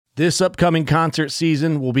This upcoming concert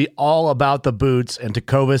season will be all about the boots, and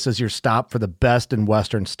Tecovas is your stop for the best in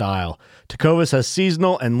Western style. Tecovas has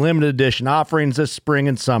seasonal and limited edition offerings this spring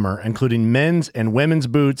and summer, including men's and women's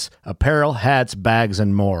boots, apparel, hats, bags,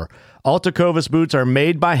 and more. All Tecovas boots are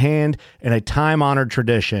made by hand in a time-honored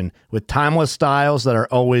tradition with timeless styles that are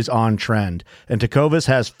always on trend. And Tecovas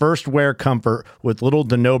has first wear comfort with little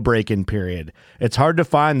to no break-in period. It's hard to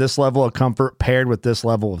find this level of comfort paired with this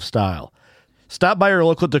level of style. Stop by your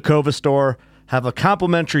local Tecovas store, have a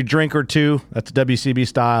complimentary drink or two, that's WCB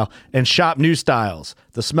style, and shop new styles.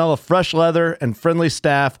 The smell of fresh leather and friendly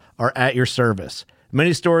staff are at your service.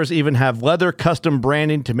 Many stores even have leather custom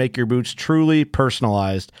branding to make your boots truly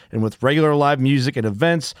personalized. And with regular live music and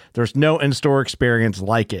events, there's no in-store experience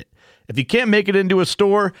like it. If you can't make it into a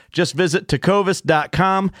store, just visit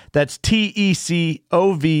tecovas.com. That's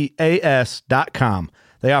TECOVAS.com.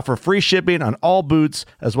 They offer free shipping on all boots,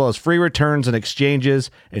 as well as free returns and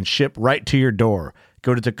exchanges, and ship right to your door.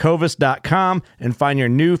 Go to tecovas.com and find your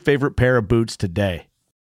new favorite pair of boots today.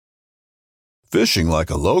 Fishing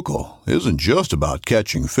like a local isn't just about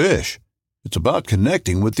catching fish. It's about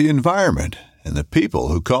connecting with the environment and the people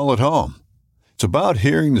who call it home. It's about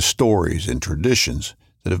hearing the stories and traditions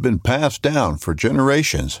that have been passed down for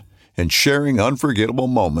generations and sharing unforgettable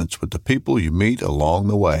moments with the people you meet along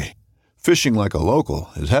the way. Fishing like a local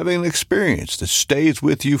is having an experience that stays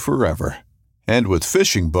with you forever. And with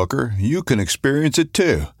Fishing Booker, you can experience it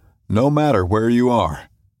too, no matter where you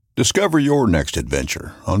are. Discover your next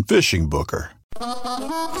adventure on Fishing Booker.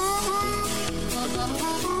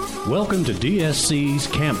 Welcome to DSC's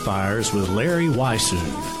Campfires with Larry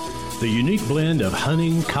Weishuhn, the unique blend of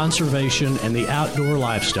hunting, conservation, and the outdoor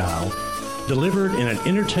lifestyle, delivered in an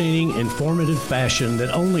entertaining, informative fashion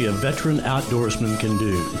that only a veteran outdoorsman can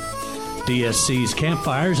do. DSC's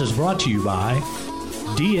Campfires is brought to you by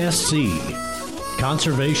DSC,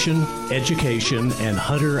 Conservation, Education, and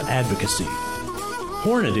Hunter Advocacy.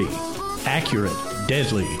 Hornady, accurate,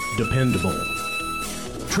 deadly, dependable.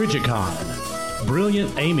 Trijicon,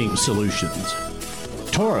 brilliant aiming solutions.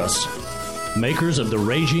 Taurus, makers of the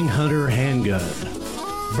Raging Hunter handgun.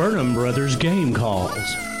 Burnham Brothers Game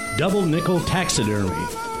Calls, double nickel taxidermy.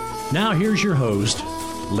 Now here's your host,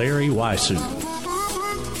 Larry Weishuhn.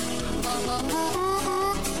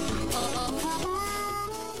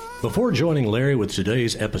 Before joining Larry with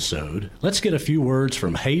today's episode, let's get a few words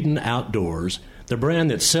from Hayden Outdoors, the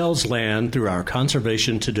brand that sells land through our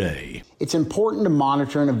conservation today. It's important to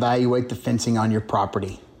monitor and evaluate the fencing on your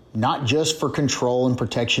property, not just for control and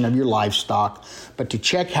protection of your livestock, but to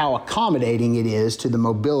check how accommodating it is to the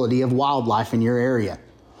mobility of wildlife in your area.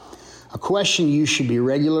 A question you should be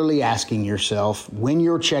regularly asking yourself when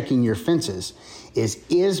you're checking your fences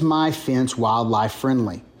is my fence wildlife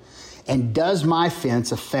friendly? And does my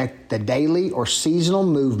fence affect the daily or seasonal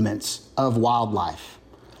movements of wildlife?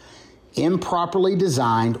 Improperly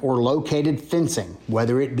designed or located fencing,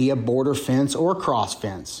 whether it be a border fence or a cross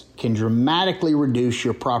fence, can dramatically reduce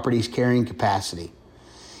your property's carrying capacity.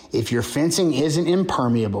 If your fencing isn't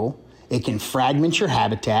impermeable, it can fragment your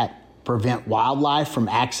habitat, prevent wildlife from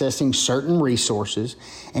accessing certain resources,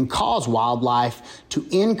 and cause wildlife to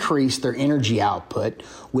increase their energy output,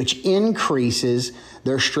 which increases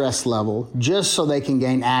their stress level just so they can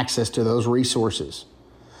gain access to those resources.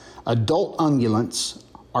 Adult ungulates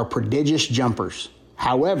are prodigious jumpers.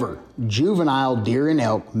 However, juvenile deer and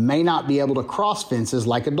elk may not be able to cross fences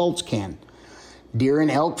like adults can. Deer and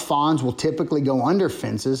elk fawns will typically go under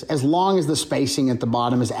fences as long as the spacing at the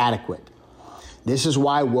bottom is adequate. This is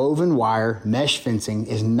why woven wire mesh fencing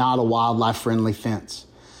is not a wildlife-friendly fence.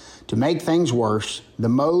 To make things worse, the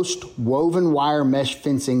most woven wire mesh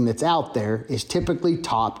fencing that's out there is typically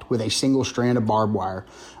topped with a single strand of barbed wire,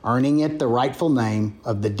 earning it the rightful name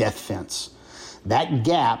of the death fence. That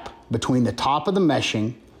gap between the top of the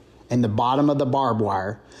meshing and the bottom of the barbed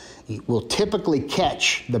wire will typically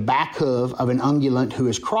catch the back hoof of an ungulate who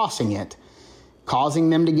is crossing it, causing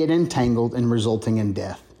them to get entangled and resulting in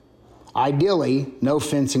death. Ideally, no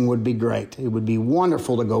fencing would be great. It would be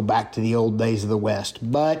wonderful to go back to the old days of the West,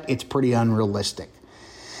 but it's pretty unrealistic.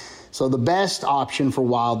 So the best option for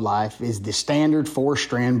wildlife is the standard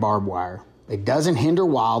 4-strand barbed wire. It doesn't hinder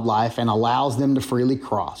wildlife and allows them to freely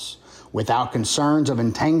cross without concerns of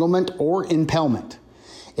entanglement or impalement.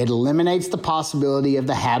 It eliminates the possibility of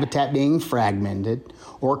the habitat being fragmented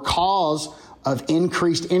or cause of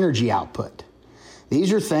increased energy output.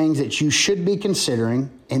 These are things that you should be considering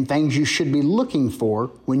and things you should be looking for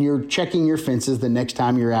when you're checking your fences the next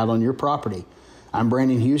time you're out on your property. I'm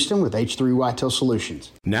Brandon Houston with H3 Whitetail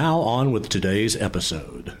Solutions. Now on with today's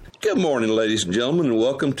episode. Good morning, ladies and gentlemen, and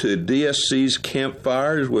welcome to DSC's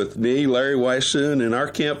Campfires with me, Larry Weishuhn. And our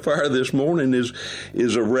campfire this morning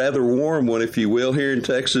is a rather warm one, if you will. Here in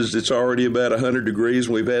Texas, it's already about 100 degrees,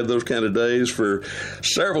 and we've had those kind of days for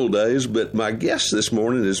several days. But my guest this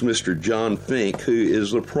morning is Mr. John Fink, who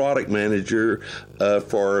is the product manager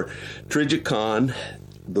for Trijicon,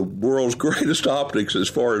 the world's greatest optics as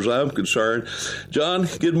far as I'm concerned. John,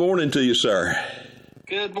 good morning to you, sir.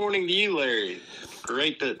 Good morning to you, Larry.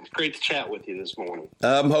 Great to chat with you this morning.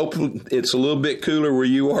 I'm hoping it's a little bit cooler where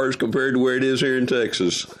you are as compared to where it is here in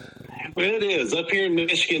Texas. Well, it is. Up here in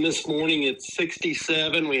Michigan this morning, it's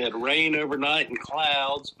 67. We had rain overnight and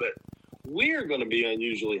clouds, but we're going to be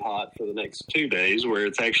unusually hot for the next 2 days, where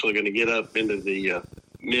it's actually going to get up into the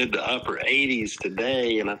mid to upper 80s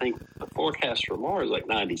today, and I think the forecast for tomorrow is like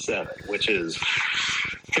 97, which is,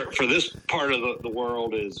 for this part of the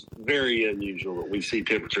world, is very unusual that we see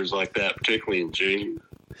temperatures like that, particularly in June.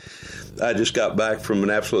 I just got back from an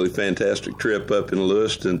absolutely fantastic trip up in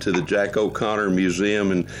Lewiston to the Jack O'Connor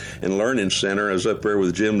Museum and Learning Center. I was up there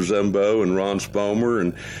with Jim Zumbo and Ron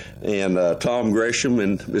Spomer and Tom Gresham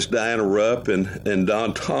and Miss Diana Rupp and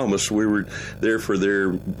Don Thomas. We were there for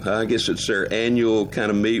their, I guess it's their annual kind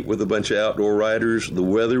of meet with a bunch of outdoor writers. The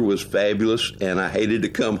weather was fabulous, and I hated to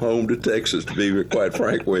come home to Texas, to be quite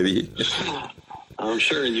frank with you. I'm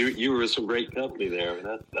sure, and you were with some great company there. I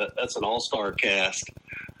mean, that's an all-star cast.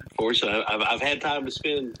 Fortunately, I've had time to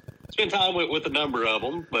spend time with a number of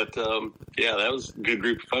them, but yeah, that was a good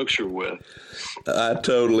group of folks you were with. I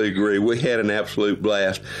totally agree. We had an absolute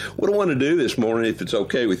blast. What I want to do this morning, if it's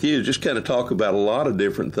okay with you, is just kind of talk about a lot of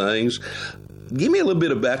different things. Give me a little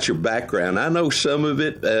bit about your background. I know some of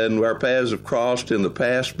it, and our paths have crossed in the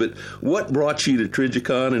past, but what brought you to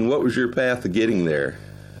Trijicon, and what was your path to getting there?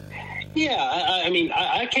 Yeah,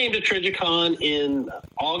 I came to Trijicon in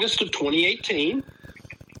August of 2018.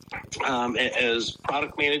 As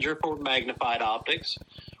product manager for Magnified Optics,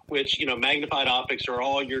 which, Magnified Optics are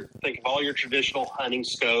think of all your traditional hunting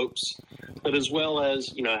scopes, but as well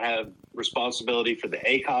as, have responsibility for the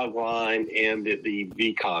ACOG line and the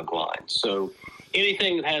VCOG line. So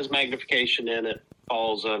anything that has magnification in it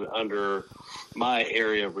falls under my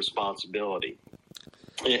area of responsibility.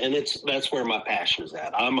 And that's where my passion is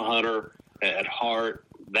at. I'm a hunter at heart.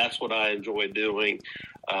 That's what I enjoy doing.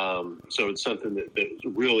 So it's something that's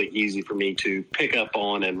really easy for me to pick up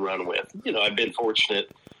on and run with. I've been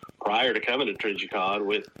fortunate prior to coming to Trijicon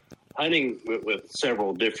with hunting with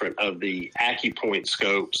several different of the AccuPoint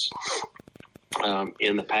scopes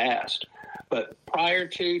in the past. But prior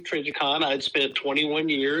to Trijicon, I'd spent 21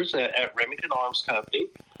 years at Remington Arms Company.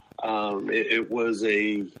 It was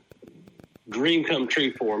a dream come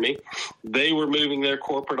true for me. They were moving their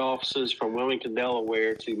corporate offices from Wilmington,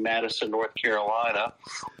 Delaware to Madison, North Carolina.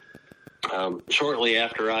 Shortly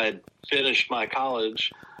after I had finished my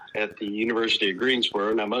college at the University of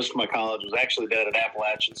Greensboro. Now, most of my college was actually done at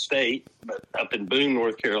Appalachian State, but up in Boone,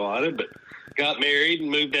 North Carolina, but got married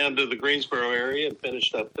and moved down to the Greensboro area and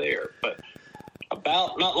finished up there. But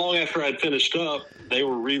about not long after I'd finished up, they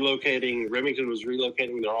were Remington was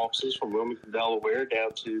relocating their offices from Wilmington, Delaware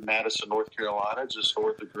down to Madison, North Carolina, just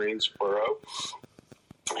north of Greensboro.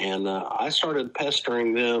 And I started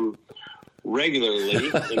pestering them regularly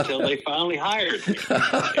until they finally hired me.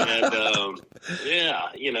 And,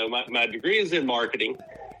 my degree is in marketing.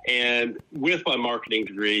 And with my marketing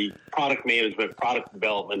degree, product management, product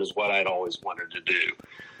development is what I'd always wanted to do.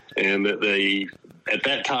 And at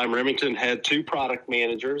that time, Remington had two product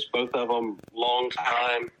managers, both of them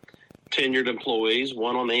long-time tenured employees,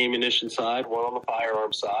 one on the ammunition side, one on the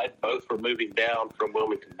firearm side. Both were moving down from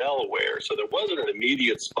Wilmington, Delaware. So there wasn't an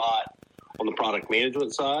immediate spot on the product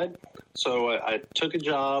management side. So I took a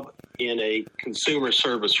job in a consumer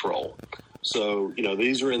service role. So,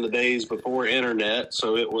 these were in the days before internet.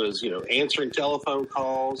 So it was, answering telephone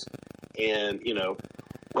calls and,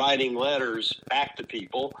 writing letters back to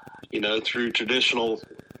people, through traditional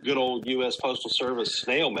good old U.S. Postal Service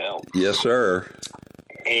snail mail. Yes, sir.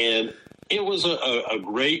 And it was a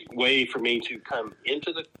great way for me to come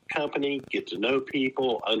into the company, get to know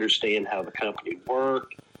people, understand how the company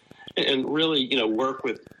worked, and really, work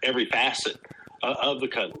with every facet of the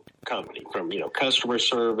company, from, customer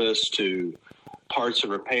service to parts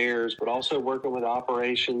and repairs, but also working with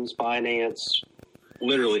operations, finance,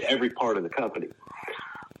 literally every part of the company.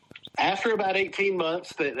 After about 18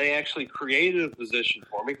 months, they actually created a position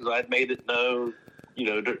for me because I'd made it known,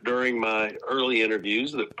 during my early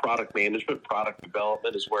interviews that product management, product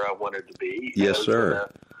development is where I wanted to be. Yes, sir.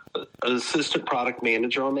 An assistant product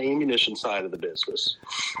manager on the ammunition side of the business.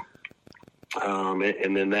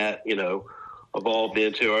 And then that, evolved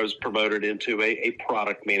into, I was promoted into a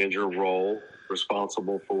product manager role,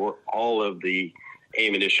 responsible for all of the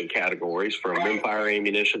ammunition categories, from rimfire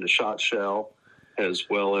ammunition to shot shell, as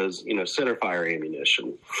well as, centerfire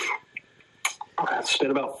ammunition. I spent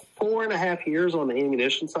about 4.5 years on the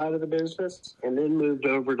ammunition side of the business, and then moved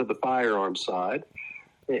over to the firearm side,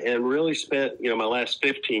 and really spent, my last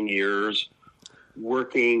 15 years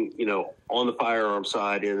working, on the firearm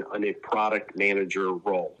side in a product manager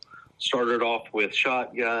role. Started off with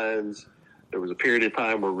shotguns. There was a period of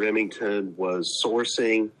time where Remington was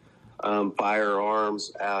sourcing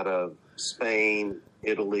firearms out of Spain,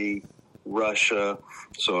 Italy, Russia.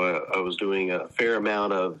 So I was doing a fair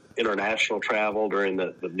amount of international travel during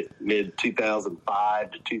the mid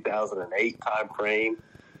 2005 to 2008 time frame.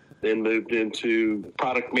 Then moved into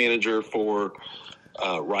product manager for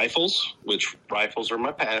rifles, which rifles are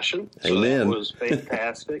my passion. So Amen. That was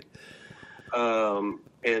fantastic.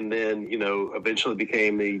 And then, eventually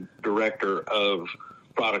became the director of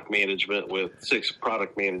product management with 6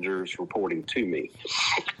 product managers reporting to me.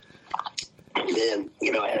 And then,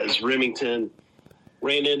 as Remington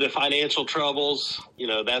ran into financial troubles,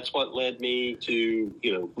 that's what led me to,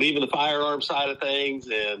 leaving the firearm side of things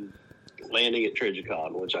and landing at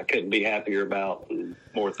Trijicon, which I couldn't be happier about and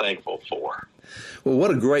more thankful for. Well,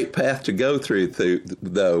 what a great path to go through,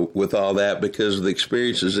 though, with all that, because of the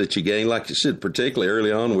experiences that you gained. Like you said, particularly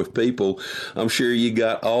early on with people, I'm sure you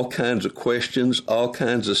got all kinds of questions, all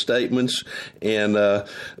kinds of statements, and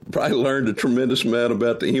probably learned a tremendous amount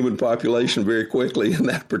about the human population very quickly in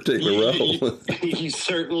that particular role. You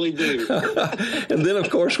certainly do. And then, of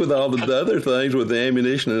course, with all the other things, with the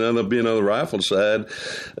ammunition and being on the rifle side,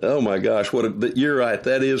 oh my gosh, you're right.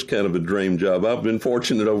 That is kind of a dream job. I've been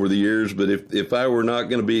fortunate over the years, but if I were not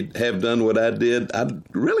going to have done what I did, I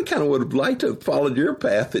really kind of would have liked to have followed your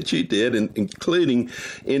path that you did, including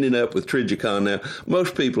ending up with Trijicon. Now,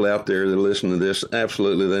 most people out there that are listening to this,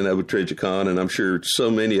 absolutely, they know Trijicon, and I'm sure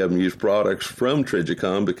so many of them use products from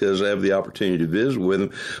Trijicon because they have the opportunity to visit with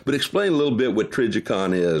them. But explain a little bit what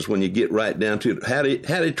Trijicon is when you get right down to it. How did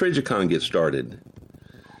Trijicon get started?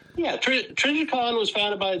 Yeah, Trijicon was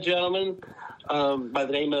founded by a gentleman by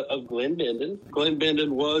the name of Glenn Benden. Glenn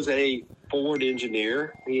Benden was a Ford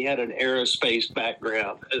engineer. He had an aerospace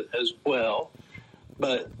background as well.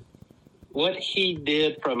 But what he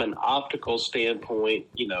did from an optical standpoint,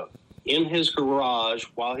 in his garage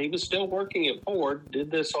while he was still working at Ford, did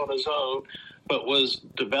this on his own, but was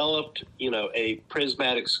developed, a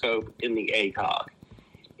prismatic scope in the ACOG.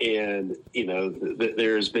 And,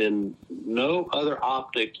 there's been no other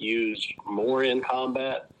optic used more in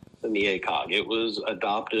combat than the ACOG. It was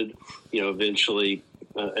adopted, eventually,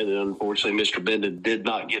 and unfortunately, Mr. Benden did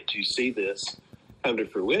not get to see this come to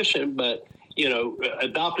fruition, but,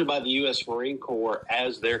 adopted by the U.S. Marine Corps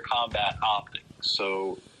as their combat optic.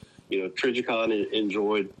 So, Trijicon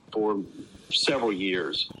enjoyed for several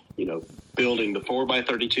years, building the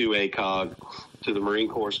 4x32 ACOG to the Marine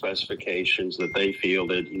Corps specifications that they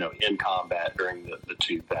fielded, in combat during the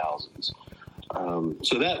 2000s.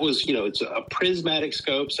 So that was, it's a prismatic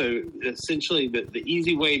scope. So essentially the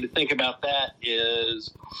easy way to think about that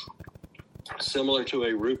is similar to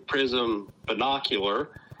a roof prism binocular,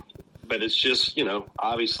 but it's just,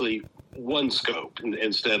 obviously one scope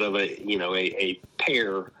instead of a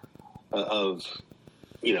pair of,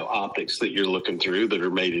 optics that you're looking through that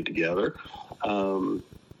are mated together.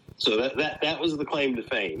 So that was the claim to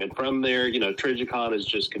fame. And from there, Trijicon has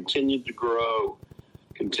just continued to grow,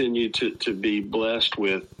 continued to be blessed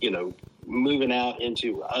with, moving out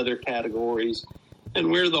into other categories.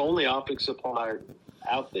 And we're the only optic supplier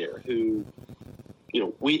out there who,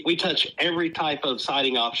 we touch every type of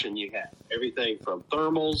sighting option you have. Everything from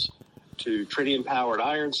thermals to tritium-powered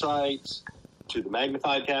iron sights to the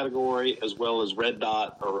magnified category, as well as red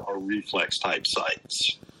dot or reflex type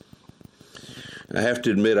sights. I have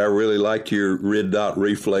to admit, I really like your red dot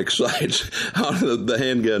reflex sights on the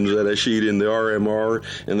handguns that I shoot in the RMR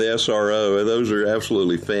and the SRO. Those are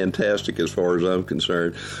absolutely fantastic as far as I'm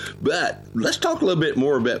concerned. But let's talk a little bit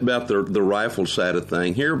more about the rifle side of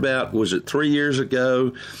thing. Was it 3 years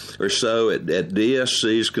ago or so at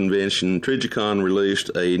DSC's convention, Trijicon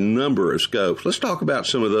released a number of scopes. Let's talk about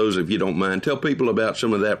some of those, if you don't mind. Tell people about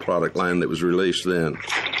some of that product line that was released then.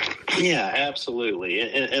 Yeah, absolutely.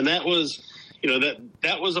 And that was...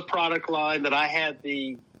 that was a product line that I had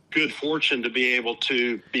the good fortune to be able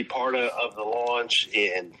to be part of the launch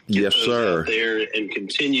and get those out there and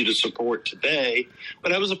continue to support today.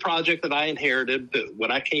 But that was a project that I inherited. That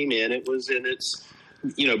when I came in, it was in its,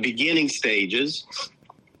 beginning stages.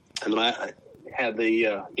 And I had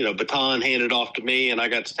the baton handed off to me, and I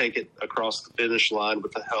got to take it across the finish line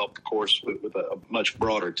with the help, of course, with a much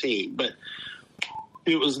broader team. But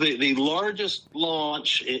it was the largest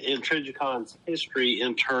launch in Trijicon's history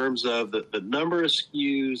in terms of the number of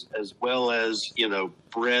SKUs as well as,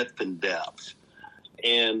 breadth and depth.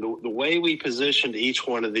 And the way we positioned each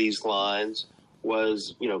one of these lines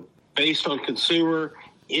was, based on consumer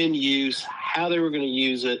in use, how they were going to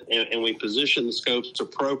use it, and we positioned the scopes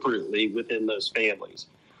appropriately within those families.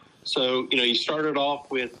 So, you started off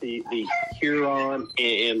with the Huron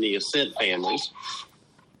and the Ascent families.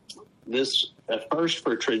 This first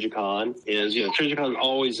for Trijicon is, Trijicon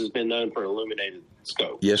always has been known for illuminated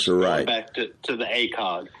scope. Yes, sir, right. Going back to the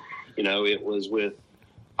ACOG, it was with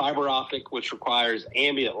fiber optic, which requires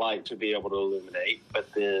ambient light to be able to illuminate. But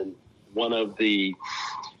then one of the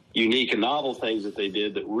unique and novel things that they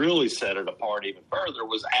did that really set it apart even further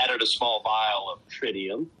was added a small vial of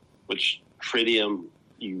tritium, which tritium,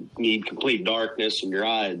 you need complete darkness and your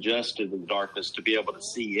eye adjusted in the darkness to be able to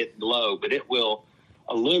see it glow, but it will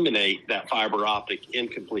illuminate that fiber optic in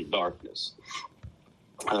complete darkness.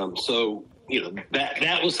 So,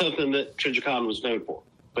 that was something that Trijicon was known for.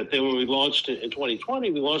 But then when we launched it in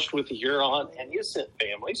 2020, we launched with the Huron and the Ascent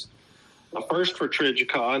families. The first for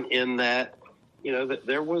Trijicon in that, that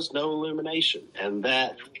there was no illumination, and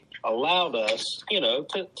that allowed us,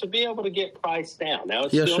 to be able to get price down. Now,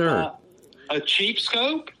 it's still not a cheap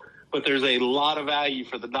scope, but there's a lot of value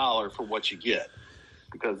for the dollar for what you get,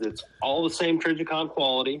 because it's all the same Trijicon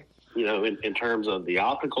quality, in terms of the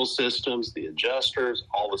optical systems, the adjusters,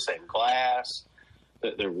 all the same glass.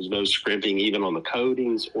 That there was no scrimping even on the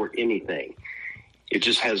coatings or anything. It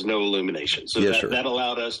just has no illumination. So that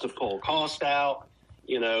allowed us to pull cost out,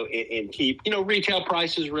 and keep, retail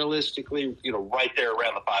prices realistically, right there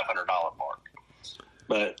around the $500 mark.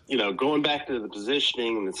 But, going back to the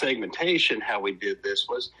positioning and the segmentation, how we did this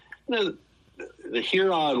was, the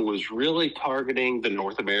Huron was really targeting the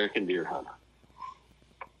North American deer hunter.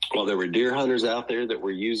 Well, there were deer hunters out there that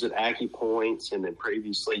were using AccuPoints, and then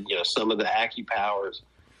previously, some of the AccuPowers.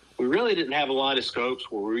 We really didn't have a lot of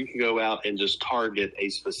scopes where we could go out and just target a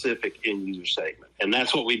specific end user segment. And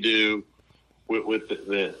that's what we do with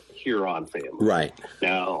the Huron family. Right.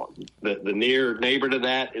 Now, the near neighbor to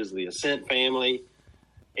that is the Ascent family.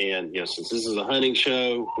 And, since this is a hunting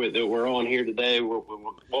show that we're on here today, we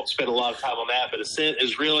won't spend a lot of time on that. But Ascent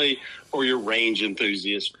is really for your range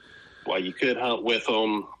enthusiasts. While you could hunt with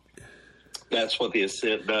them, that's what the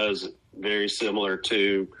Ascent does, very similar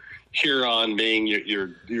to Huron being your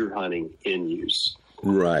deer hunting in use.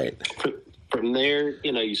 Right. From there,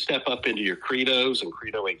 you step up into your Credos and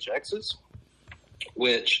Credo HXs,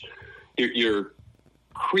 which your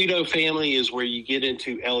Credo family is where you get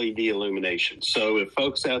into LED illumination. So if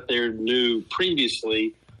folks out there knew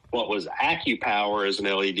previously what was AccuPower as an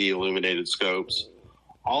LED illuminated scopes,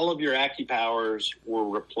 all of your AccuPowers were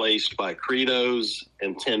replaced by Credos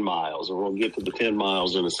and 10 miles, and we'll get to the 10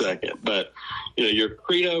 miles in a second. But, your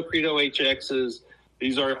Credo HXs,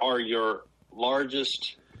 these are your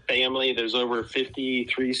largest family. There's over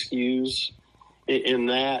 53 SKUs in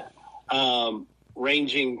that,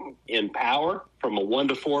 ranging in power from a 1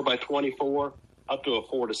 to 4 by 24 up to a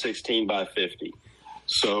 4 to 16 by 50.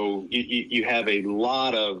 So you have a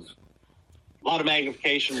lot of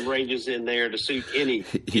magnification ranges in there to suit any.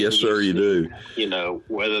 Yes, sir, you do.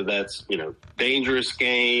 Whether that's, dangerous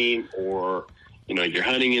game or, you're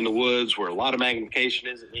hunting in the woods where a lot of magnification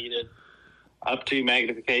isn't needed, up to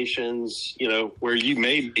magnifications, where you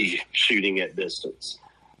may be shooting at distance.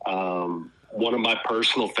 One of my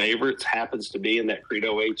personal favorites happens to be in that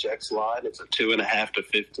Credo HX line. It's a 2.5 to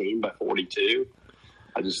 15 by 42.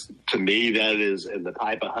 To me, that is, and the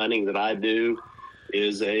type of hunting that I do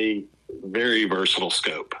is a very versatile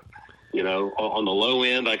scope. On the low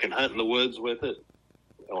end, I can hunt in the woods with it.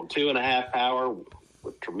 On 2.5 power,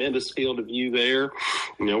 with tremendous field of view there,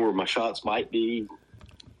 where my shots might be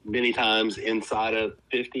many times inside of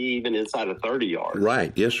 50, even inside of 30 yards.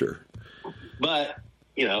 Right. Yes, sir. But,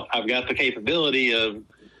 I've got the capability of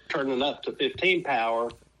turning up to 15 power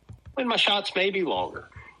when my shots may be longer.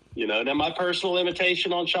 Now my personal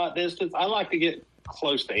limitation on shot distance, I like to get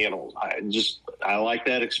close to animals. I like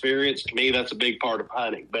that experience. To me, that's a big part of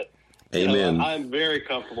hunting. But Amen. I'm very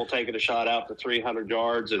comfortable taking a shot out to 300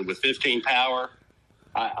 yards, and with 15 power,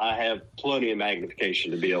 I have plenty of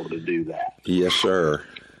magnification to be able to do that. Yes, sir.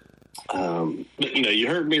 But, you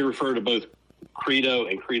heard me refer to both Credo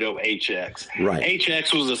and Credo HX. Right.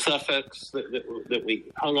 HX was a suffix that we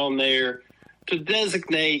hung on there to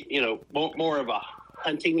designate, more of a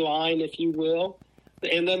hunting line, if you will.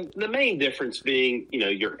 And the main difference being,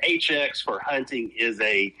 your HX for hunting is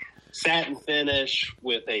a satin finish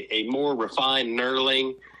with a more refined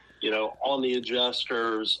knurling, on the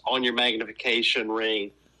adjusters, on your magnification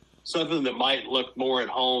ring, something that might look more at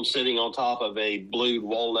home sitting on top of a blued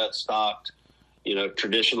walnut stocked,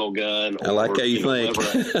 traditional gun. I like how you think.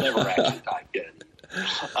 Lever action type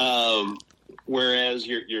gun. Whereas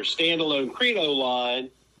your standalone Credo line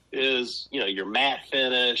is, your matte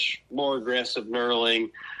finish, more aggressive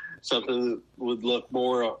knurling, something that would look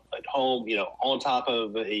more at home, on top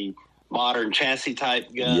of a modern chassis type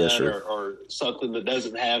gun. Yes, sir. or something that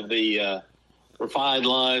doesn't have the refined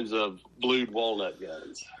lines of blued walnut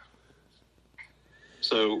guns.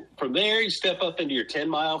 So from there, you step up into your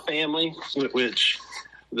 10-mile family, which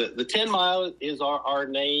the 10-mile is our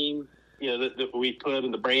name, that we put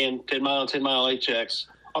in the brand 10-mile and 10-mile HX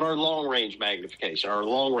on our long-range magnification, our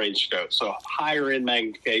long-range scope. So higher-end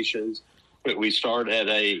magnifications, but we start at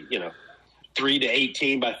a, 3 to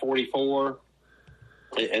 18 by 44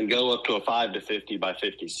 and go up to a 5 to 50 by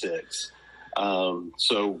 56.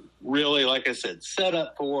 So really, like I said, set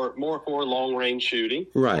up for long-range shooting.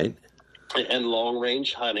 Right. And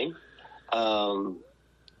long-range hunting. And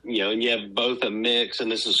you have both a mix, and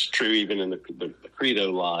this is true even in the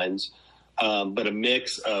Credo lines, but a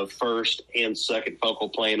mix of first and second focal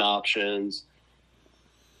plane options.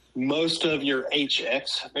 Most of your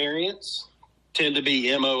HX variants tend to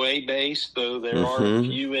be MOA based, though there are a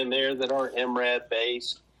few in there that are MRAD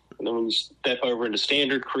based. And then when you step over into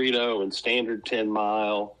standard Credo and standard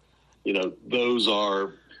 10-mile, those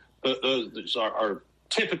are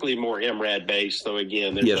typically more MRAD based. So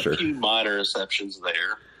again, there's a few minor exceptions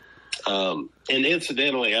there. And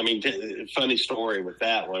incidentally, funny story with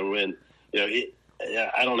that one, when,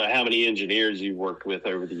 I don't know how many engineers you've worked with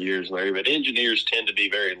over the years, Larry, but engineers tend to be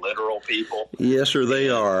very literal people. Yes, sir, they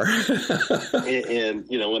are. and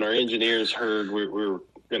when our engineers heard we were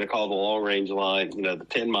going to call the long range line, the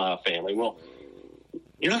 10-mile family, well,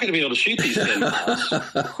 you're not going to be able to shoot these 10 miles.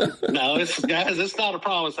 No, it's not a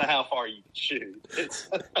promise of how far you can shoot. It's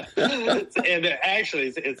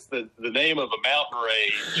the name of a mountain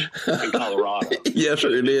range in Colorado. Yes,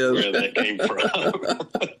 sir, it is. Where that came from.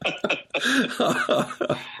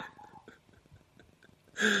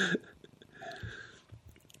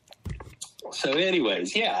 So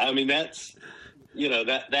anyways, that's,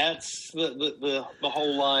 that's the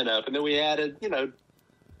whole lineup. And then we added,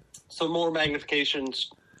 some more magnifications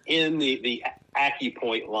in the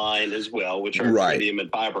AccuPoint line as well, which are tritium and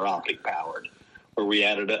fiber optic powered, where we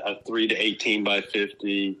added a 3 to 18 by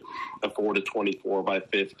 50, a 4 to 24 by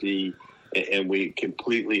 50, and we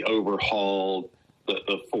completely overhauled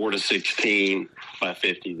the 4 to 16 by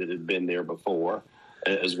 50 that had been there before,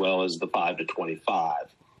 as well as the 5 to 25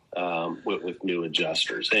 with new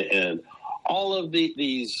adjusters. And all of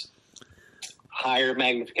these higher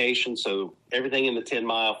magnification, so everything in the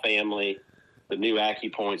 10-mile family, the new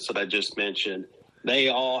AccuPoints that I just mentioned, they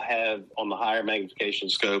all have on the higher magnification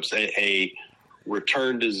scopes a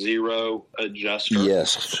return to zero adjuster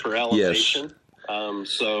for elevation. Yes.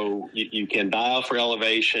 So you can dial for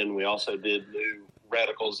elevation. We also did new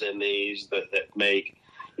reticles in these that make,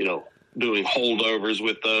 doing holdovers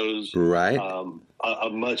with those. Right. A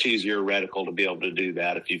much easier reticle to be able to do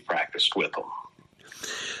that if you've practiced with them.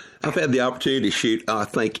 I've had the opportunity to shoot, I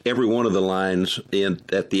think, every one of the lines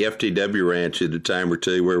at the FTW ranch at a time or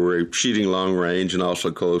two, where we're shooting long range and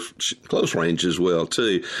also close range as well,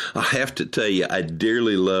 too. I have to tell you, I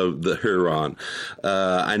dearly love the Huron.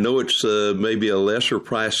 I know it's maybe a lesser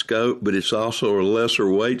price scope, but it's also a lesser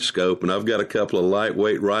weight scope, and I've got a couple of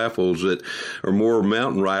lightweight rifles that are more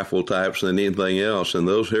mountain rifle types than anything else, and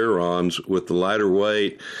those Hurons with the lighter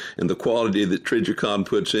weight and the quality that Trijicon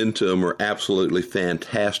puts into them are absolutely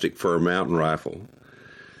fantastic for a mountain rifle.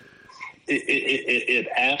 It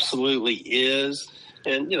absolutely is.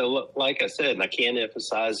 And, like I said, and I can't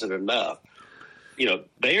emphasize it enough,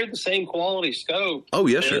 they are the same quality scope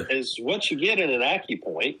as what you get in an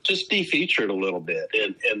AccuPoint, just defeatured a little bit.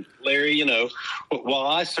 And Larry, while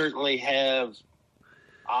I certainly have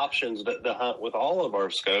options to hunt with all of our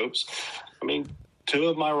scopes, 2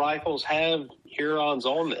 of my rifles have Hurons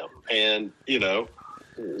on them. And,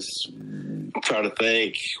 try to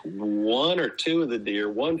think, 1 or 2 of the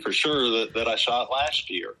deer, one for sure that I shot last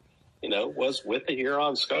year, was with the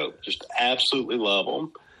Huron scope. Just absolutely love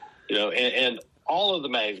them, and all of the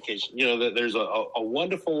magnification, there's a 1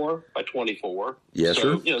 to 4 by 24. Yes,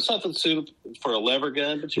 so, sir. Something suitable for a lever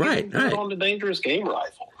gun, but you can put it on the dangerous game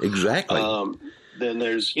rifle. Exactly. Then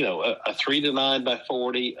there's, a 3 to 9 by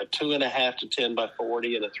 40, a 2.5 to 10 by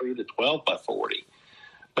 40, and a 3 to 12 by 40.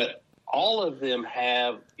 But all of them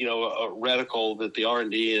have, a reticle that the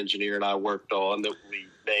R&D engineer and I worked on that we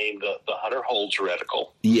named the Hunter Holds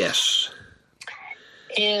reticle. Yes.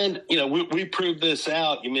 And, we proved this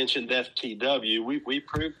out. You mentioned FTW. We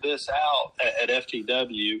proved this out at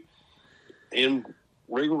FTW in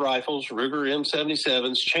Ruger rifles, Ruger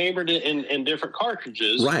M77s, chambered in different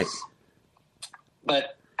cartridges. Right.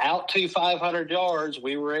 But out to 500 yards,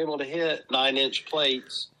 we were able to hit 9-inch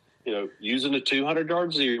plates, using a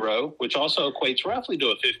 200-yard zero, which also equates roughly to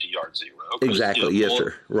a 50-yard zero. Exactly. Yes,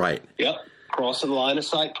 sir. Right. Yep. Crossing the line of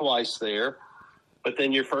sight twice there. But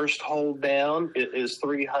then your first hold down is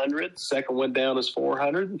 300, second one down is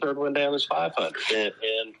 400, and third one down is 500.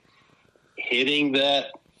 And hitting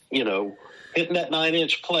that, hitting that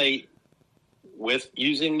 9-inch plate with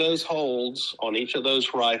using those holds on each of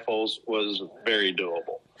those rifles was very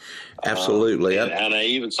doable. Absolutely. And I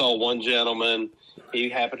even saw one gentleman, he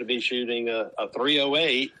happened to be shooting a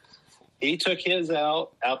 308. He took his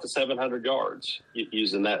out to 700 yards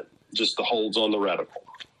using that, just the holds on the reticle.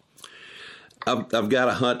 I've got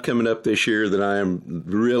a hunt coming up this year that I am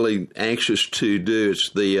really anxious to do.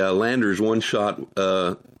 It's the Landers one-shot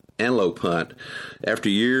antelope hunt. After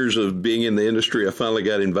years of being in the industry, I finally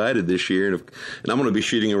got invited this year, and I'm going to be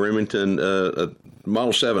shooting a Remington a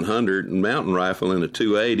Model 700 mountain rifle in a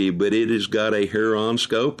 280, but it has got a Huron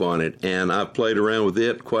scope on it, and I've played around with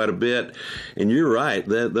it quite a bit. And you're right,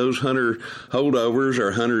 that those Hunter holdovers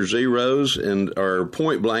are Hunter zeros and are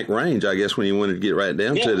point blank range, I guess, when you wanted to get right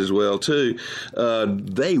down to it as well too.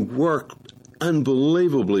 They work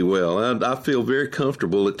unbelievably well. I feel very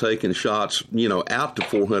comfortable at taking shots, out to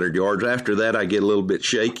 400 yards. After that, I get a little bit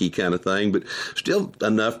shaky kind of thing, but still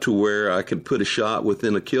enough to where I can put a shot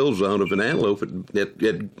within a kill zone of an antelope at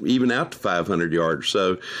even out to 500 yards.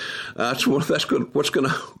 So that's what's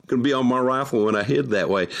going to be on my rifle when I hit that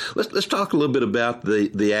way. Let's talk a little bit about the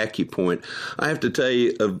AccuPoint. I have to tell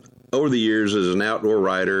you, over the years as an outdoor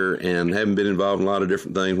writer and having been involved in a lot of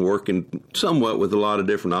different things, working somewhat with a lot of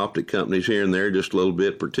different optic companies here and there, just a little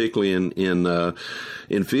bit, particularly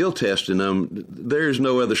in field testing them, there's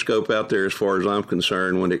no other scope out there as far as I'm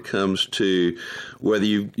concerned when it comes to whether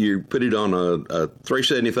you put it on a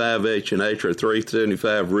 375 H&H or a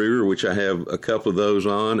 375 Ruger, which I have a couple of those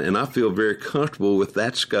on, and I feel very comfortable with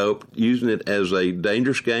that scope, using it as a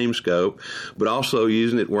dangerous game scope, but also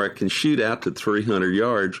using it where I can shoot out to 300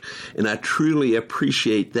 yards. And I truly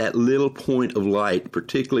appreciate that little point of light,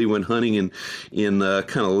 particularly when hunting in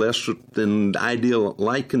kind of less than ideal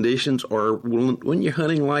light conditions, or when you're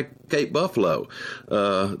hunting like Cape Buffalo.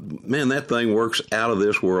 Man, that thing works out of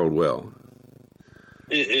this world well.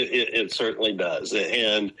 It certainly does.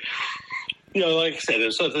 And, like I said, it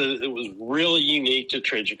was something that was really unique to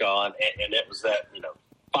Trijicon, and it was that,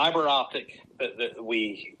 fiber optic that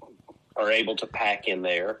we are able to pack in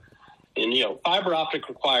there. And, fiber optic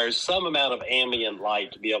requires some amount of ambient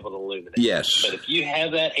light to be able to illuminate. Yes. But if you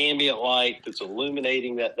have that ambient light that's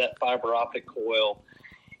illuminating that fiber optic coil,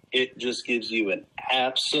 it just gives you an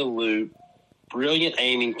absolute brilliant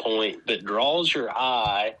aiming point that draws your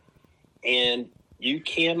eye, and you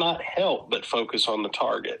cannot help but focus on the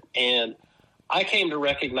target. And I came to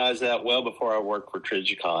recognize that well before I worked for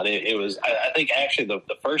Trijicon. It was, I think, actually the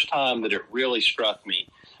first time that it really struck me.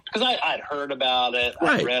 Because I'd heard about it,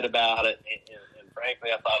 right. I'd read about it, and frankly,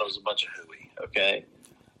 I thought it was a bunch of hooey, okay?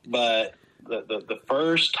 But the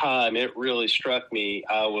first time it really struck me,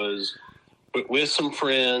 I was with some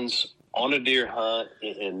friends on a deer hunt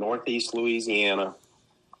in northeast Louisiana.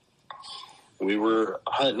 We were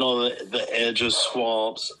hunting on the edge of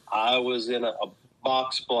swamps. I was in a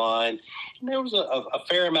box blind, and there was a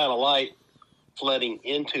fair amount of light flooding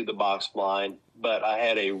into the box blind, but I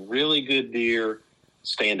had a really good deer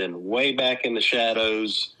standing way back in the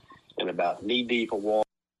shadows in about knee-deep of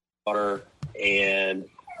water, and,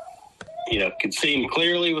 could see him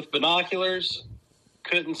clearly with binoculars,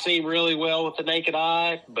 couldn't see him really well with the naked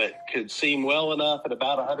eye, but could see him well enough at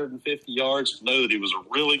about 150 yards to know that he was a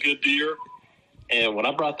really good deer. And when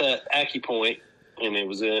I brought that AccuPoint, and it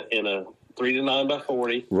was in a 3-9 by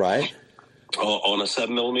 40, right, on a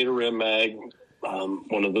 7mm rim mag,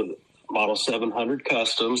 one of the Model 700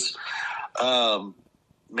 Customs,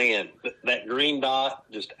 man, that green dot,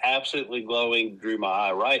 just absolutely glowing, drew my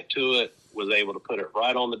eye right to it, was able to put it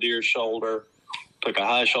right on the deer's shoulder, took a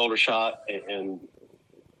high shoulder shot, and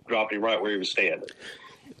dropped him right where he was standing.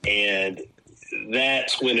 And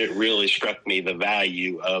that's when it really struck me, the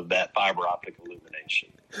value of that fiber optic illumination.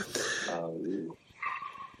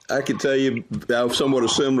 I could tell you somewhat a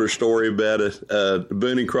similar story about a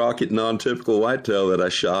Boone and Crockett non-typical whitetail that I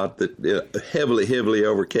shot. That heavily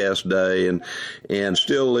overcast day and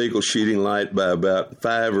still legal shooting light by about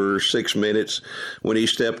 5 or 6 minutes when he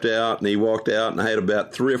stepped out, and he walked out, and I had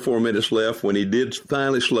about 3 or 4 minutes left. When he did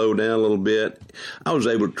finally slow down a little bit, I was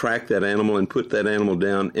able to track that animal and put that animal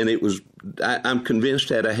down, and it was. I'm convinced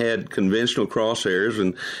that I had conventional crosshairs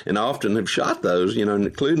and often have shot those,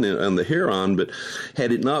 including on the Huron. But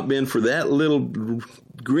had it not been for that little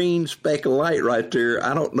green speck of light right there,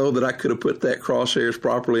 I don't know that I could have put that crosshairs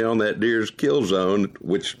properly on that deer's kill zone,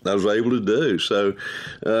 which I was able to do. So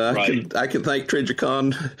I can thank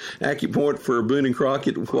Trijicon AccuPoint for Boone and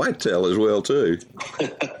Crockett whitetail as well too.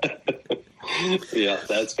 Yeah,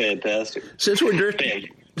 that's fantastic. Since we're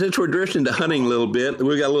drifting to hunting a little bit,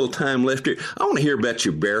 we got a little time left here. I want to hear about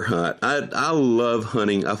your bear hunt. I love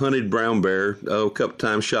hunting. I've hunted brown bear a couple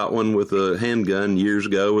times. Shot one with a handgun years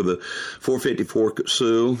ago with a 454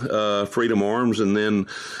 Sioux, Freedom Arms, and then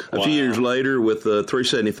a few years later with a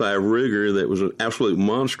 375 Ruger that was an absolute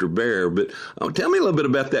monster bear. But tell me a little bit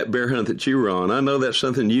about that bear hunt that you were on. I know that's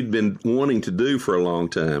something you'd been wanting to do for a long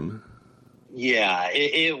time. Yeah,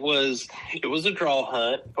 it was a draw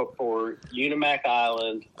hunt for Unimak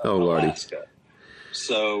Island, Alaska. Lordy.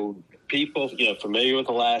 So people, familiar with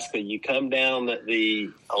Alaska, you come down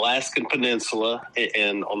the Alaskan Peninsula,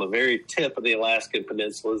 and on the very tip of the Alaskan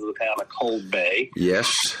Peninsula is the town of Cold Bay.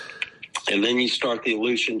 Yes. And then you start the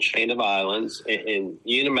Aleutian chain of islands, and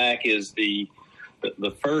Unimak is the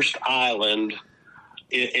first island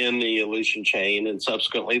in the Aleutian chain, and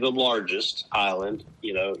subsequently the largest island,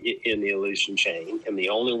 in the Aleutian chain, and the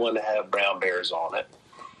only one to have brown bears on it.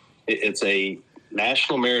 It's a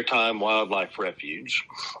National Maritime Wildlife Refuge.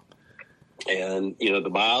 And, the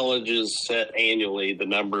biologists set annually the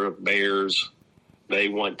number of bears they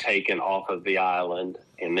want taken off of the island.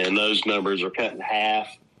 And then those numbers are cut in half,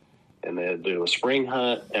 and they do a spring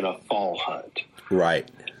hunt and a fall hunt.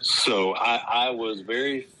 Right. So I was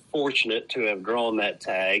very fortunate to have drawn that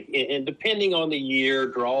tag, and depending on the year,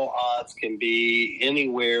 draw odds can be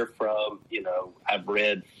anywhere from I've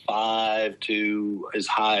read 5 to as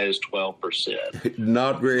high as 12%.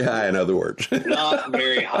 Not very high, in other words. Not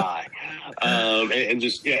very high. And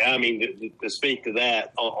just to speak to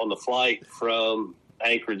that, on the flight from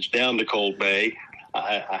Anchorage down to Cold Bay,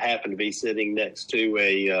 I happened to be sitting next to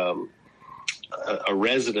a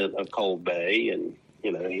resident of Cold Bay, and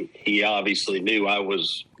he obviously knew I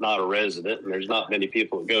was not a resident, and there's not many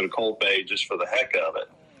people that go to Cold Bay just for the heck of it.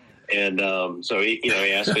 And so he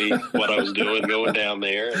asked me what I was doing going down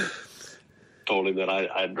there, and told him that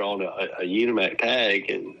I'd drawn a Unimak tag,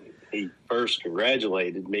 and he first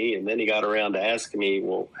congratulated me, and then he got around to asking me,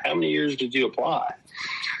 well, how many years did you apply?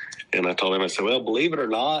 And I told him, I said, well, believe it or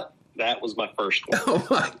not, that was my first one. Oh,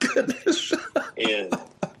 my goodness. And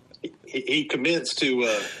he commenced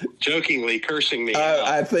to jokingly cursing me.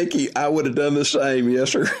 I think I would have done the same,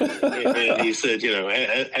 yes, sir. And he said,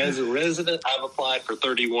 as a resident, I've applied for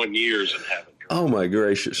 31 years and haven't. Oh, my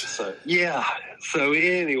gracious. So, yeah. So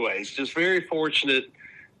anyways, just very fortunate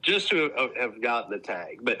just to have gotten the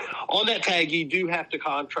tag. But on that tag, you do have to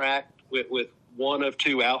contract with one of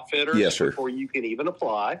 2 outfitters, yes, sir, before you can even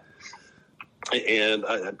apply. And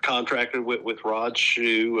I contracted with Rod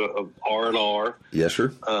Shoe of R&R. Yes,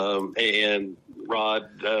 sir. And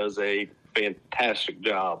Rod does a fantastic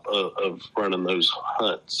job of running those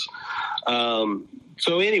hunts.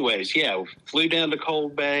 So anyways, flew down to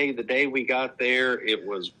Cold Bay. The day we got there, it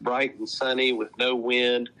was bright and sunny with no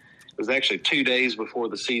wind. It was actually 2 days before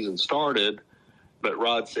the season started. But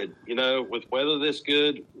Rod said, with weather this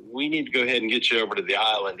good, we need to go ahead and get you over to the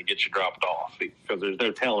island to get you dropped off, because there's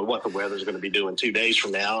no telling what the weather's going to be doing 2 days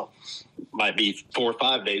from now. Might be 4 or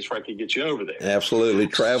 5 days before I can get you over there. Absolutely.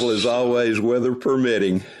 Travel is always weather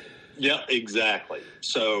permitting. Yeah, exactly.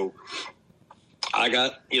 So I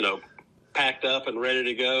got, packed up and ready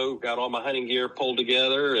to go, got all my hunting gear pulled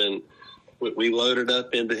together, and we loaded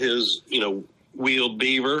up into his, wheeled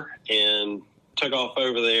Beaver and took off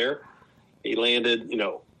over there. He landed,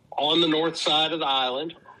 on the north side of the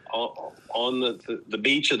island, on the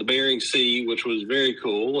beach of the Bering Sea, which was very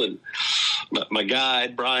cool. And my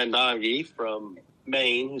guide, Brian Donaghy from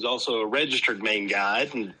Maine, who's also a registered Maine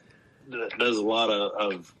guide and does a lot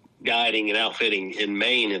of guiding and outfitting in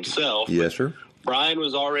Maine himself. Yes, sir. Brian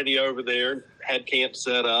was already over there, had camp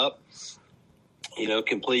set up,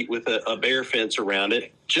 complete with a bear fence around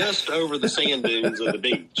it, just over the sand dunes of the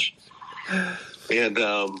beach. And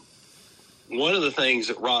one of the things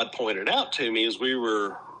that Rod pointed out to me as we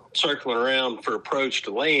were circling around for approach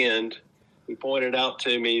to land, he pointed out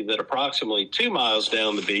to me that approximately 2 miles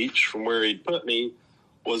down the beach from where he'd put me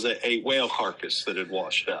was a whale carcass that had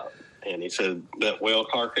washed up. And he said that whale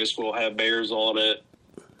carcass will have bears on it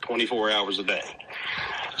 24 hours a day.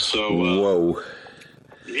 So, whoa.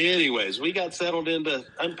 Anyways, we got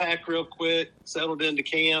unpacked real quick, settled into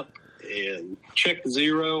camp, and checked the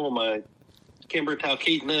zero on my Kimber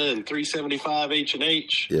Talkeetna and 375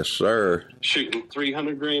 H&H. Yes, sir. Shooting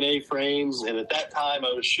 300 grain A-frames, and at that time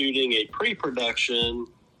I was shooting a pre-production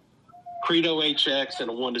Credo HX and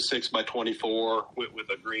a 1-6x24 with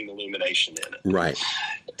a green illumination in it. Right.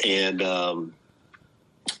 And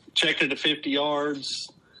checked it at 50 yards,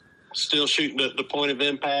 still shooting at the point of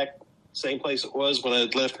impact, same place it was when I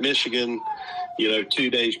had left Michigan, 2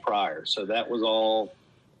 days prior. So that was all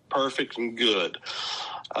perfect and good.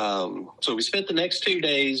 So we spent the next 2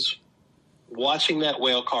 days watching that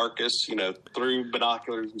whale carcass, through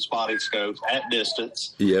binoculars and spotting scopes at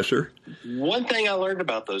distance. Yes, sir. One thing I learned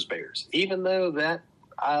about those bears, even though that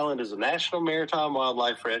island is a National Maritime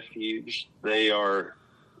Wildlife Refuge, they are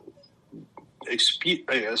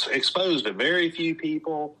exposed to very few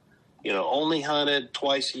people, only hunted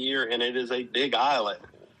twice a year, and it is a big island.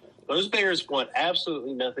 Those bears want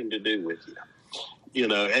absolutely nothing to do with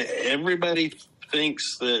you. Everybody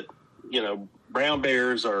thinks that, brown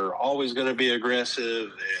bears are always going to be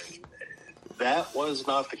aggressive, and that was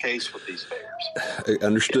not the case with these bears.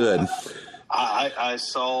 Understood. I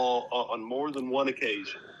saw on more than one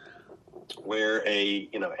occasion where a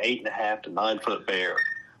 8.5 to 9 foot bear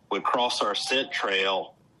would cross our scent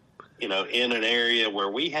trail, in an area where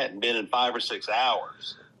we hadn't been in 5 or 6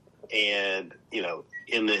 hours, and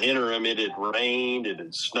in the interim it had rained, it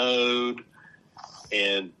had snowed,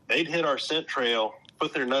 and they'd hit our scent trail,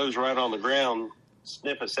 put their nose right on the ground,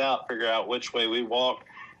 sniff us out, figure out which way we walked,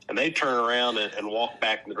 and they'd turn around and walk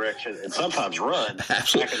back in the direction, and sometimes run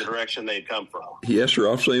back in the direction they'd come from. Yes,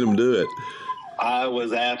 sir. I've seen them do it. I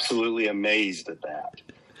was absolutely amazed at that.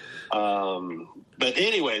 But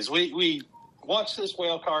anyways, we watched this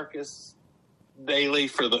whale carcass daily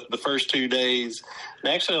for the first 2 days.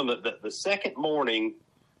 And actually on the second morning,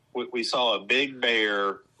 we saw a big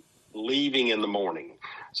bear leaving in the morning.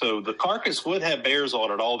 So the carcass would have bears on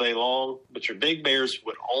it all day long, but your big bears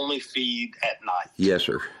would only feed at night. Yes,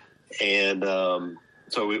 sir. And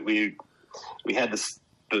so we had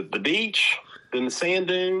the beach, then the sand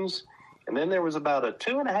dunes, and then there was about a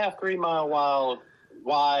 2.5, 3 mile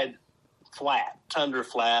wide flat, tundra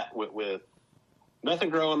flat with nothing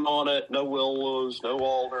growing on it, no willows, no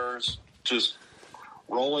alders, just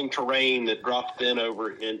rolling terrain that dropped in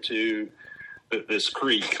over into this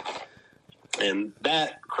creek. And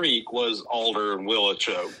that creek was alder and willow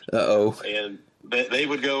choked. Uh-oh. And they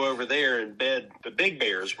would go over there and bed. The big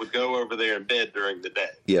bears would go over there and bed during the day.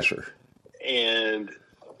 Yes, sir. And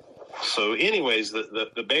so anyways,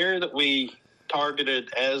 the bear that we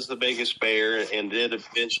targeted as the biggest bear and did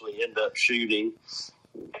eventually end up shooting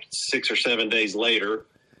 6 or 7 days later,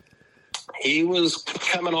 he was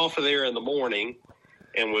coming off of there in the morning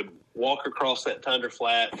and would walk across that tundra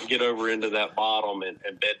flat, get over into that bottom and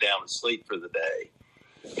bed down and sleep for the day.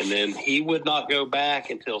 And then he would not go back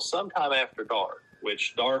until sometime after dark,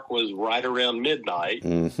 which dark was right around midnight.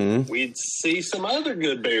 Mm-hmm. We'd see some other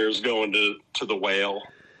good bears going to the whale,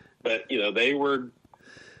 but, they were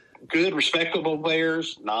good, respectable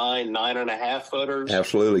bears, 9.5 footers.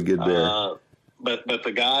 Absolutely good bear. But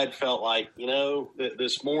the guide felt like,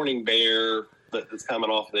 this morning bear that's coming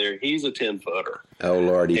off there, he's a 10-footer. Oh,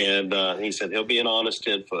 Lordy. And he said he'll be an honest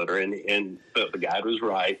 10-footer. But the guide was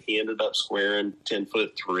right. He ended up squaring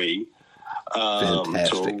 10'3".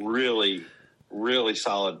 Fantastic. So really, really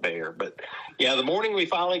solid bear. But, yeah, the morning we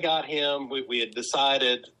finally got him, we had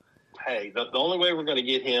decided, hey, the only way we're going to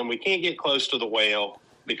get him, we can't get close to the whale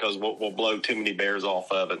because we'll blow too many bears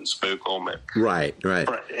off of it and spook them. Right.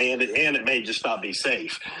 And it may just not be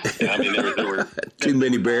safe. I mean, there were too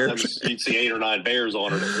many bears. You'd see 8 or 9 bears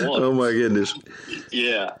on it at once. Oh, my goodness.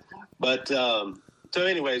 Yeah. But so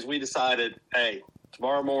anyways, we decided, hey,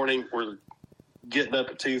 tomorrow morning we're getting up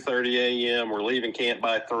at 2:30 a.m. We're leaving camp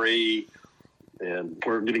by 3, and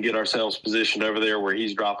we're going to get ourselves positioned over there where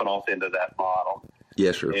he's dropping off into that bottom.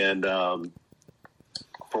 Yes, sir. And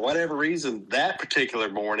for whatever reason, that particular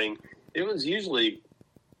morning, it was usually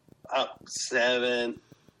up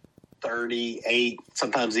 7:30, 8,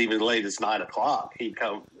 sometimes even late as 9 o'clock. He'd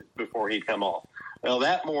come off. Well,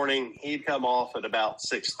 that morning he'd come off at about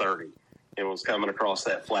 6:30 and was coming across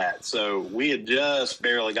that flat. So we had just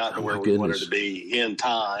barely gotten to where we wanted to be in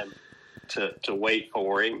time to wait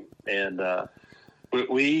for him. And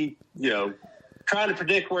we trying to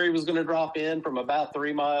predict where he was going to drop in from about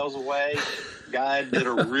 3 miles away. Guide did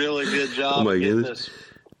a really good job of getting us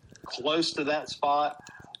close to that spot.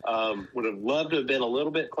 Would have loved to have been a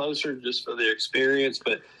little bit closer just for the experience,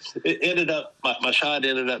 but it ended up, my shot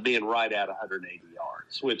ended up being right at 180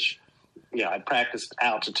 yards, which, I practiced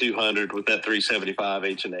out to 200 with that 375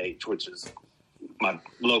 H&H, which is my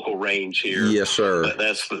local range here. Yes, sir. But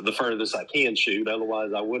that's the furthest I can shoot.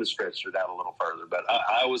 Otherwise, I would have stretched it out a little further. But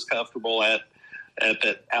I was comfortable at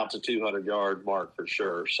that out to 200-yard mark for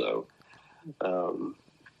sure. So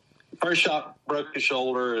first shot broke the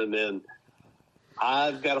shoulder, and then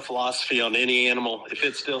I've got a philosophy on any animal. If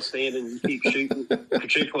it's still standing, you keep shooting,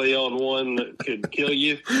 particularly on one that could kill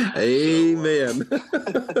you. Amen.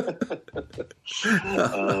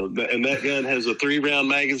 And that gun has a 3-round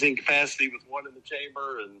magazine capacity with one in the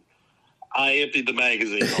chamber, and I emptied the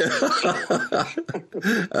magazine.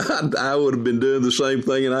 I would have been doing the same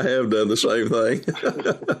thing, and I have done the same thing.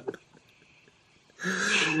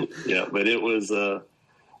 Yeah, but it was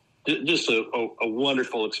just a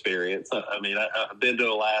wonderful experience. I mean, I've been to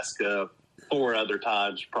Alaska 4 other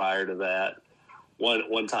times prior to that.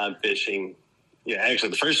 One time fishing. Yeah, actually,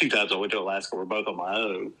 the first 2 times I went to Alaska were both on my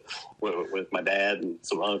own with my dad and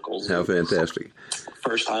some uncles. How fantastic!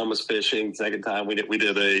 First time was fishing. Second time we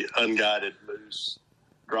did a unguided moose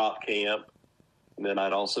drop camp, and then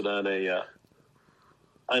I'd also done a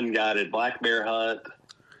unguided black bear hunt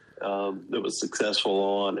that was successful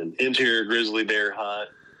on an interior grizzly bear hunt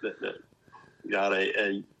that got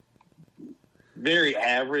a very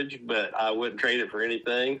average, but I wouldn't trade it for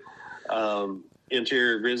anything.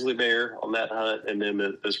 Interior grizzly bear on that hunt, and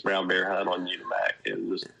then this brown bear hunt on Unimac. It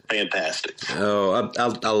was fantastic. Oh,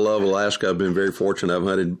 I love Alaska. I've been very fortunate. I've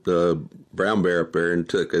hunted brown bear up there and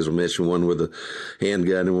took, as I mentioned, one with a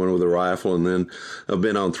handgun and one with a rifle. And then I've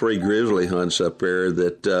been on 3 grizzly hunts up there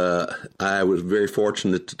that I was very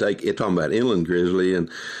fortunate to take. You're talking about inland grizzly, and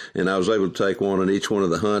I was able to take one on each one of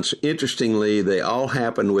the hunts. Interestingly, they all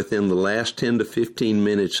happened within the last 10 to 15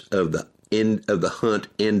 minutes of the end of the hunt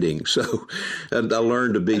ending. So I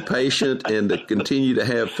learned to be patient and to continue to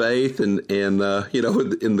have faith and in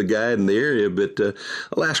the guide in the area. But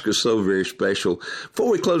Alaska is so very special. Before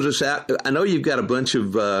we close this out, I know you've got a bunch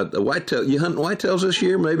of whitetail. You hunting whitetails this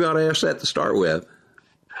year? Maybe I ought to ask that to start with.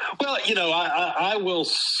 Well, I will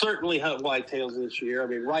certainly hunt whitetails this year. I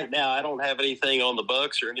mean, right now I don't have anything on the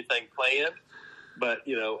books or anything planned. But,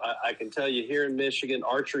 I can tell you here in Michigan,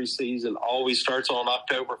 archery season always starts on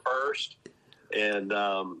October 1st. And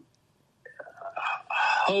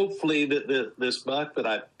hopefully this buck that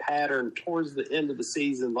I patterned towards the end of the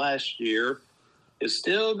season last year is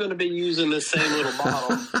still going to be using this same little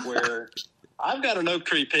bottle where I've got an oak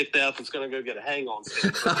tree picked out that's going to go get a hang-on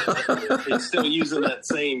stick. It's still using that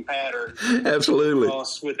same pattern. Absolutely.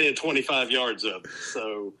 Within 25 yards of it.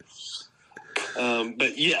 So...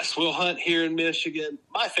 but yes, we'll hunt here in Michigan.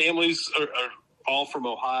 My families are all from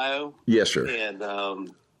Ohio. Yes, sir. And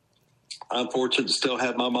I'm fortunate to still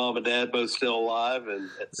have my mom and dad both still alive, and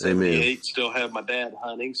at 78 Amen. Still have my dad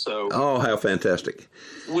hunting. So, oh, how fantastic!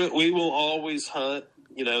 We will always hunt.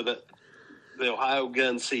 The Ohio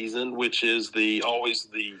gun season, which is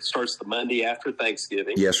starts the Monday after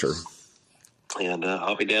Thanksgiving. Yes, sir. And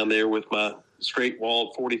I'll be down there with my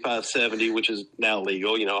straight-walled 45-70, which is now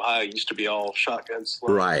legal. Ohio used to be all shotgun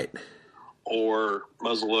slug, right, or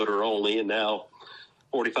muzzleloader only, and now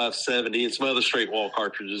 45-70 and some other straight-wall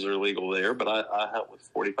cartridges are legal there. But I hunt with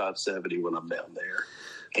 45-70 when I'm down there,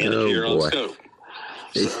 and here on scope.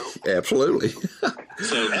 So, absolutely.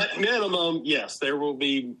 So at minimum, yes, there will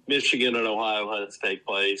be Michigan and Ohio hunts take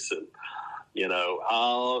place, and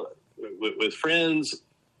I'll with friends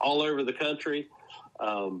all over the country.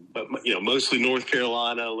 But mostly North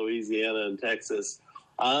Carolina, Louisiana, and Texas.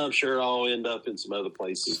 I'm sure I'll end up in some other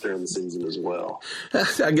places during the season as well.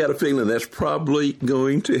 I got a feeling that's probably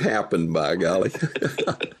going to happen, by golly.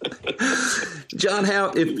 John,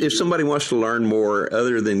 if somebody wants to learn more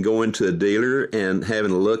other than going to a dealer and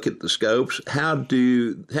having a look at the scopes, how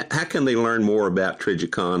can they learn more about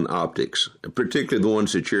Trijicon optics, particularly the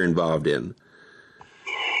ones that you're involved in?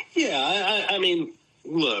 Yeah, I mean,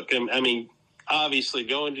 look, obviously,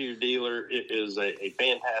 going to your dealer is a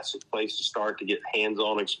fantastic place to start to get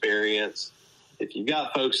hands-on experience. If you've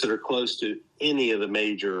got folks that are close to any of the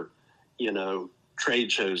major,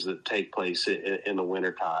 trade shows that take place in the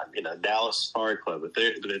wintertime, Dallas Safari Club,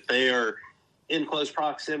 if they are in close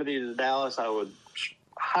proximity to Dallas, I would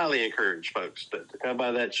highly encourage folks to come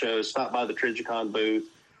by that show, stop by the Trijicon booth.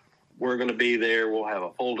 We're going to be there. We'll have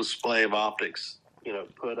a full display of optics,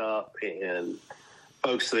 put up, and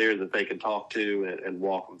folks there that they can talk to and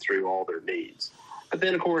walk them through all their needs. But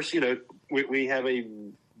then, of course, we have a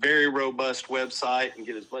very robust website and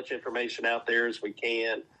get as much information out there as we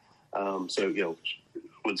can. So,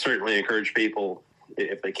 would certainly encourage people,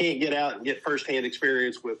 if they can't get out and get firsthand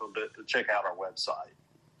experience with them, to check out our website.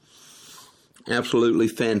 Absolutely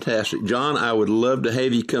fantastic. John, I would love to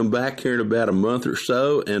have you come back here in about a month or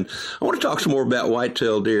so, and I want to talk some more about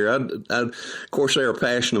whitetail deer. Of course, they're a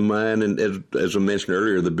passion of mine, and as I mentioned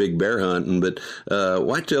earlier, the big bear hunting, but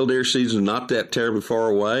whitetail deer season is not that terribly far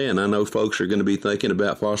away, and I know folks are going to be thinking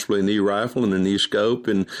about possibly a new rifle and a new scope,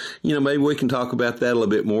 and, maybe we can talk about that a little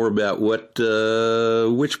bit more, about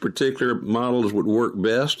which particular models would work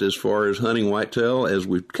best as far as hunting whitetail, as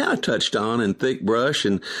we've kind of touched on, in thick brush,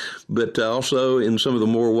 but also in some of the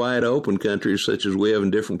more wide open countries, such as we have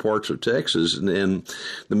in different parts of Texas and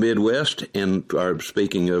the Midwest, and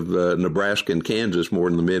speaking of Nebraska and Kansas, more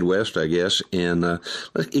in the Midwest, I guess. And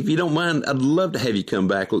if you don't mind, I'd love to have you come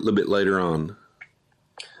back a little bit later on.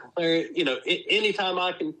 Larry, anytime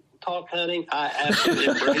I can talk hunting, I absolutely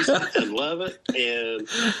embrace it and love it. And,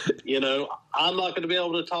 I'm not going to be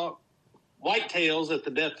able to talk whitetails at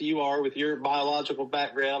the depth you are with your biological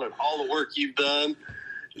background and all the work you've done,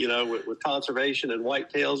 with conservation and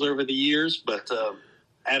whitetails over the years, but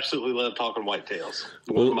absolutely love talking whitetails.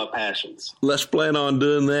 One of my passions. Let's plan on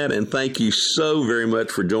doing that, and thank you so very much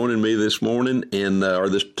for joining me this morning, or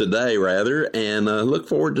today rather, and look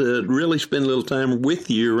forward to really spending a little time with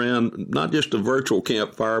you around not just a virtual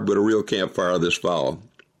campfire, but a real campfire this fall.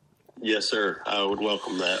 Yes, sir. I would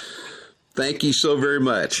welcome that. Thank you so very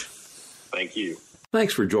much. Thank you.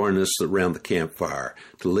 Thanks for joining us around the campfire.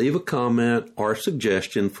 To leave a comment or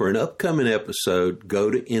suggestion for an upcoming episode, go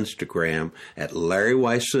to Instagram at Larry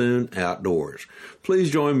Weishuhn Outdoors. Please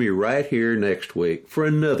join me right here next week for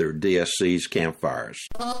another DSC's Campfires.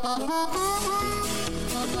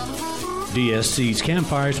 DSC's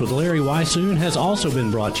Campfires with Larry Weishuhn has also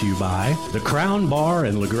been brought to you by the Crown Bar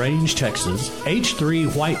in LaGrange, Texas,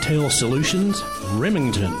 H3 Whitetail Solutions,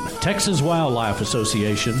 Remington, Texas Wildlife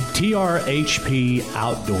Association, TRHP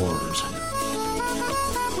Outdoors.